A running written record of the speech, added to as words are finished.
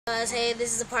Hey,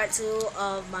 this is a part 2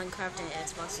 of Minecraft and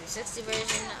Xbox 360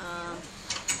 version.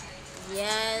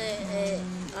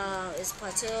 It's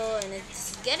part 2 and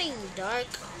it's getting dark.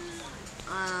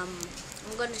 I'm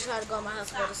going to try to go to my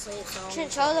house and go to sleep. So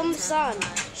Trent, show them the sun.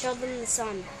 Show them the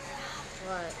sun.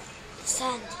 What? The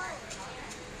sun.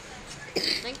 I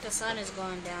think the sun is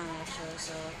going down actually.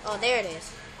 So, oh, there it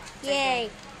is. Yay!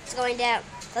 It's going down.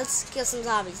 Let's kill some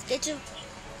zombies. Get you?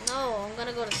 No, I'm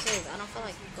gonna go to sleep. I don't feel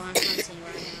like going hunting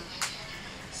right now.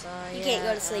 So you can't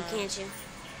go to sleep, can't you?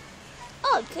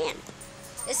 Oh, you can.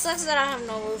 It sucks that I have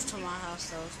no roof to my house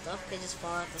though. Stuff could just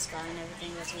fall out the sky and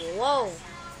everything. That's weird. Whoa!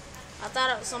 I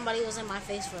thought somebody was in my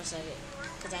face for a second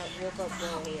because I woke up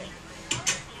real weird.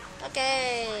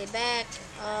 Okay, back.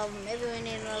 Maybe we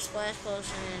need another splash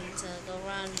potion to go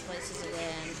around places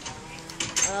again.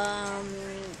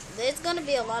 There's gonna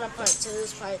be a lot of part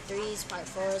 2s, part 3s, part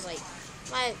 4s,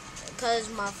 cause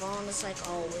my phone is like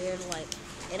all weird, like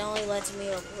it only lets me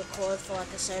record for like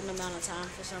a certain amount of time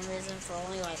for some reason, for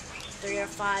only like 3 or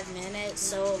 5 minutes.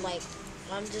 So like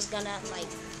I'm just gonna like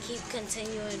keep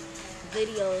continuing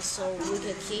videos so we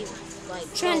could keep like.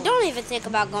 Trent, don't even think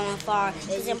about going far.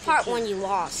 Because in part 1 you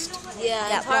lost.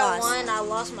 Yeah, in part 1 I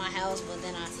lost my house, but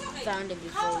then I found it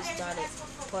before we started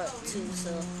part 2.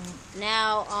 So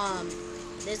now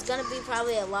there's gonna be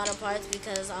probably a lot of parts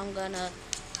because I'm gonna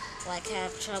like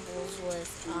have troubles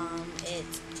with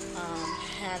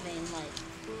having like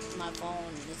my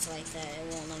phone. It's like that.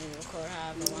 It won't let me record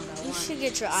however long I want. You should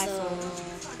get your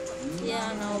iPhone. Yeah,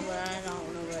 I know, but I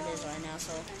don't know where it is right now.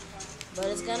 So, but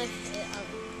it's gonna.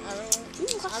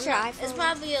 It's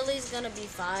probably at least gonna be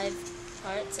 5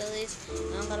 parts at least.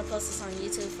 And I'm gonna post this on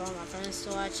YouTube for all my friends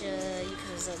to watch. You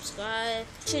can subscribe.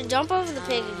 Should jump over the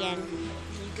pig again.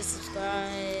 You can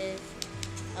subscribe.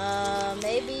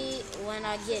 Maybe when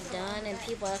I get done and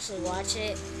people actually watch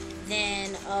it,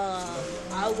 then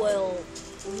I will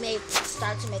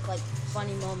start to make like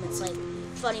funny moments of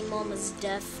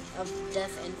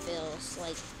death and fails,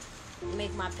 like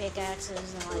make my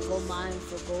pickaxes and like go mine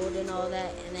for gold and all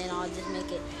that, and then I'll just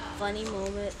make it funny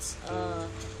moments,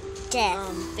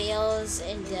 fails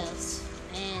and deaths.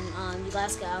 And you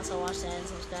guys can also watch that and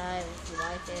subscribe if you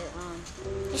like it.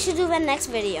 You should do that next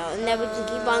video, and then we can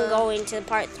keep on going to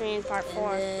part 3 and part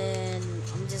 4. And then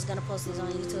I'm just gonna post these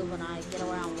on YouTube when I get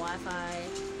around Wi-Fi.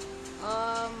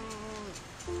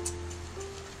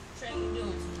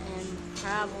 And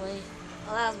probably,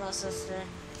 oh, that was my sister.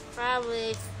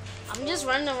 Probably, I'm just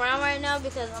running around right now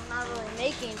because I'm not really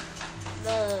making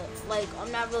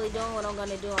I'm not really doing what I'm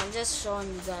gonna do. I'm just showing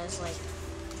you guys, like,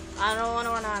 I don't want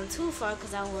to run around too far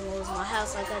because I want to lose my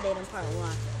house like I did in part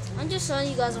 1. I'm just showing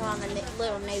you guys around the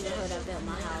little neighborhood I built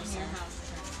my house in.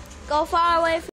 Go far away from